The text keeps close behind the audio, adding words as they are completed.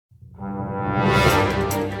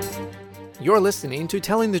You're listening to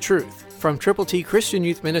Telling the Truth from Triple T Christian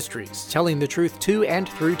Youth Ministries, telling the truth to and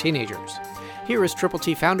through teenagers. Here is Triple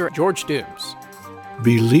T founder George Dooms.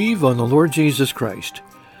 Believe on the Lord Jesus Christ.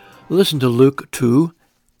 Listen to Luke 2,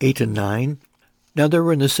 8 and 9. Now there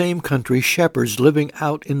were in the same country shepherds living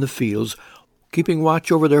out in the fields, keeping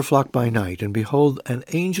watch over their flock by night. And behold, an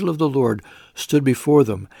angel of the Lord stood before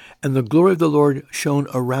them, and the glory of the Lord shone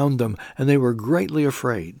around them, and they were greatly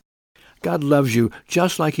afraid. God loves you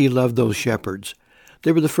just like he loved those shepherds.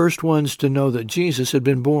 They were the first ones to know that Jesus had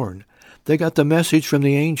been born. They got the message from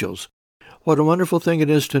the angels. What a wonderful thing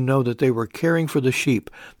it is to know that they were caring for the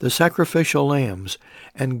sheep, the sacrificial lambs,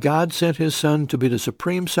 and God sent his Son to be the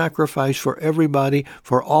supreme sacrifice for everybody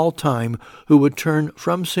for all time who would turn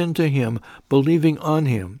from sin to him, believing on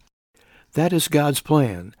him. That is God's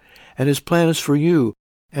plan, and his plan is for you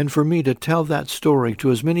and for me to tell that story to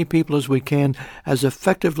as many people as we can, as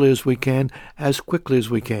effectively as we can, as quickly as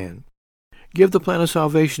we can. Give the plan of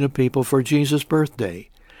salvation to people for Jesus' birthday.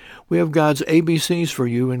 We have God's ABCs for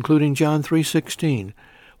you, including John 3:16,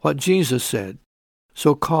 what Jesus said.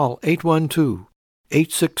 So call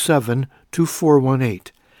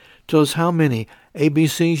 812-867-2418. Tell us how many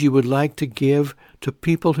ABCs you would like to give to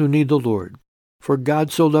people who need the Lord. For God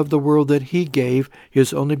so loved the world that he gave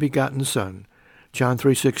his only begotten Son. John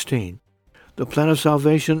 3:16. The plan of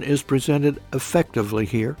salvation is presented effectively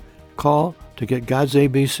here. Call to get God's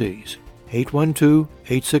ABCs.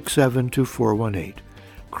 812-867-2418.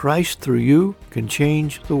 Christ through you can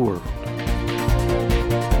change the world.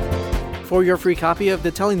 For your free copy of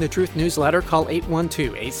the Telling the Truth newsletter, call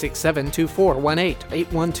 812-867-2418,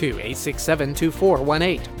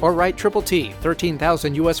 812-867-2418, or write Triple T,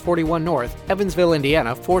 13,000 U.S. 41 North, Evansville,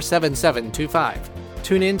 Indiana, 47725.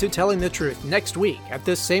 Tune in to Telling the Truth next week at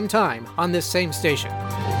this same time on this same station.